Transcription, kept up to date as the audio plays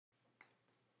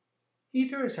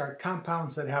Ethers are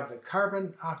compounds that have the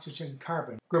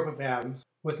carbon-oxygen-carbon group of atoms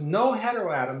with no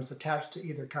heteroatoms attached to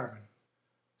either carbon.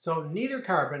 So neither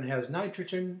carbon has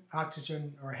nitrogen,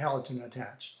 oxygen, or halogen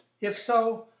attached. If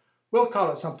so, we'll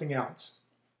call it something else.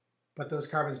 But those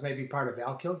carbons may be part of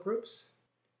alkyl groups,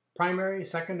 primary,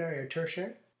 secondary, or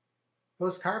tertiary.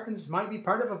 Those carbons might be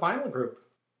part of a vinyl group.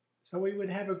 So we would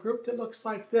have a group that looks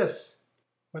like this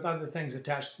with other things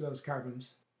attached to those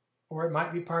carbons. Or it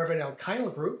might be part of an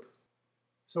alkyl group.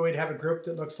 So we'd have a group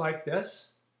that looks like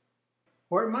this.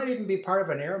 Or it might even be part of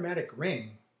an aromatic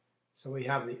ring. So we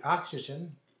have the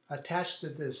oxygen attached to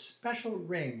this special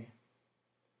ring.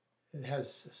 It has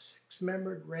a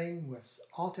six-membered ring with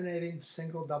alternating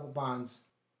single double bonds.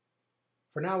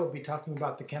 For now, we'll be talking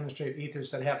about the chemistry of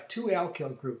ethers that have two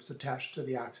alkyl groups attached to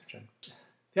the oxygen.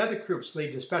 The other groups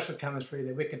lead to special chemistry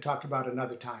that we can talk about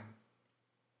another time.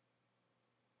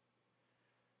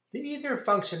 The ether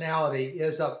functionality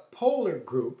is a polar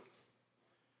group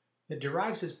that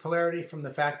derives its polarity from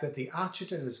the fact that the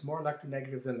oxygen is more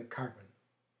electronegative than the carbon.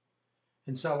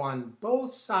 And so on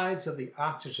both sides of the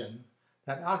oxygen,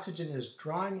 that oxygen is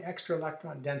drawing extra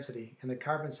electron density and the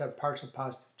carbons have partial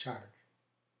positive charge.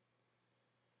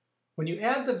 When you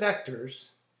add the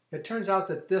vectors, it turns out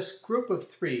that this group of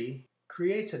three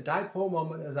creates a dipole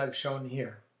moment as I've shown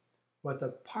here, with a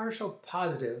partial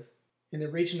positive in the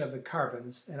region of the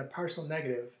carbons and a partial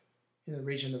negative in the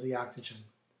region of the oxygen.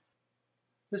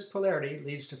 This polarity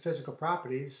leads to physical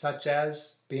properties such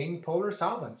as being polar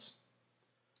solvents.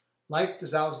 Like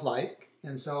dissolves like,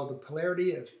 and so the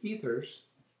polarity of ethers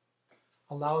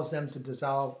allows them to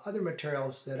dissolve other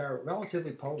materials that are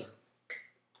relatively polar.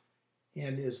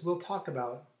 And as we'll talk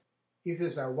about,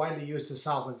 ethers are widely used as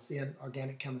solvents in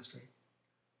organic chemistry.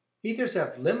 Ethers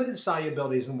have limited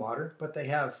solubilities in water, but they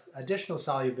have additional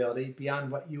solubility beyond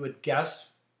what you would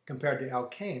guess compared to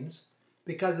alkanes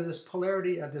because of this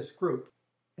polarity of this group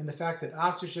and the fact that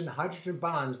oxygen-hydrogen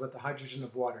bonds with the hydrogen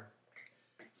of water.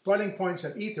 Boiling points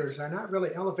of ethers are not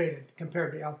really elevated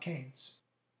compared to alkanes.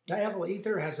 Diethyl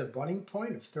ether has a boiling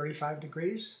point of 35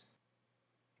 degrees.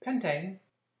 Pentane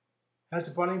has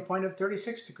a boiling point of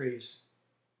 36 degrees.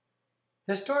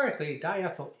 Historically,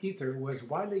 diethyl ether was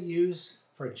widely used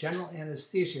for general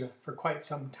anesthesia for quite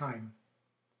some time.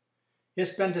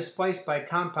 It's been displaced by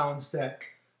compounds that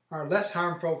are less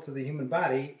harmful to the human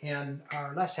body and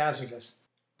are less hazardous.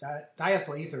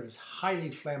 Diethyl ether is highly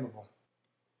flammable.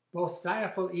 Both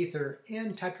diethyl ether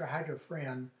and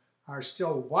tetrahydrofuran are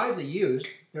still widely used.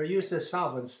 They're used as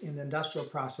solvents in industrial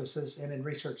processes and in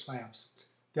research labs.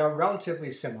 They're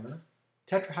relatively similar.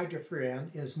 Tetrahydrofuran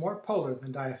is more polar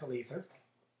than diethyl ether.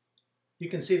 You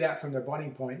can see that from their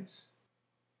boiling points.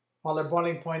 While the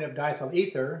boiling point of diethyl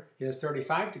ether is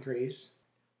 35 degrees,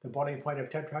 the boiling point of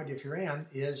tetrahydrofuran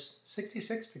is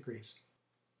 66 degrees.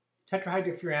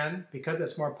 Tetrahydrofuran, because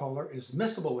it's more polar, is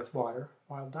miscible with water,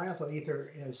 while diethyl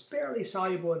ether is barely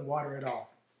soluble in water at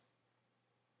all.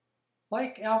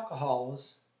 Like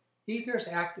alcohols, ethers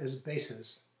act as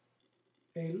bases.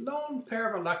 A lone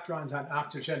pair of electrons on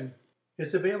oxygen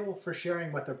is available for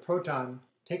sharing with a proton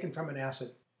taken from an acid,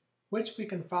 which we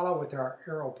can follow with our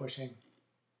arrow pushing.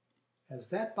 As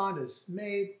that bond is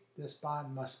made, this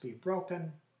bond must be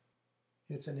broken.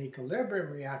 It's an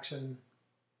equilibrium reaction.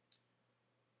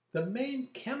 The main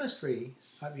chemistry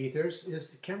of ethers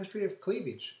is the chemistry of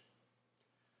cleavage.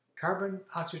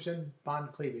 Carbon-oxygen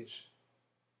bond cleavage.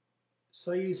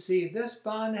 So you see this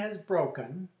bond has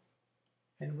broken,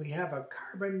 and we have a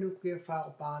carbon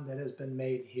nucleophile bond that has been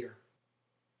made here.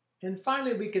 And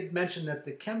finally, we could mention that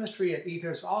the chemistry of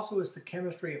ethers also is the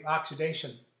chemistry of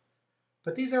oxidation.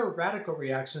 But these are radical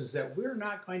reactions that we're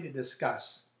not going to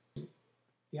discuss.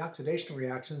 The oxidation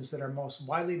reactions that are most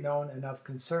widely known and of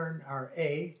concern are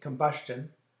A, combustion.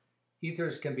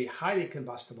 Ethers can be highly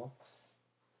combustible.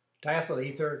 Diethyl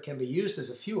ether can be used as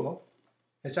a fuel.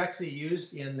 It's actually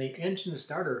used in the engine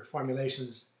starter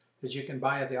formulations that you can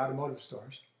buy at the automotive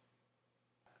stores.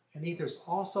 And ethers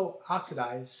also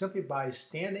oxidize simply by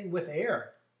standing with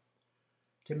air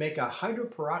to make a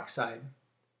hydroperoxide.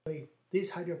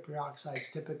 These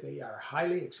hydroperoxides typically are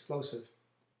highly explosive.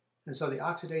 And so the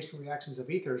oxidation reactions of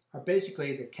ethers are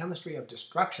basically the chemistry of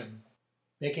destruction,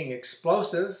 making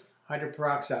explosive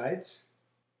hydroperoxides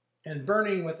and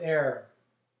burning with air.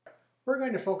 We're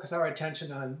going to focus our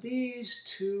attention on these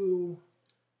two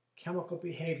chemical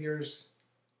behaviors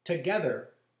together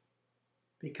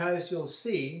because you'll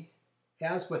see,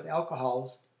 as with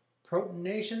alcohols,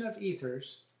 protonation of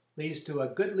ethers leads to a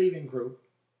good leaving group,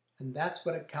 and that's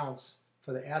what accounts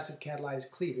for the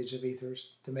acid-catalyzed cleavage of ethers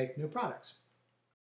to make new products.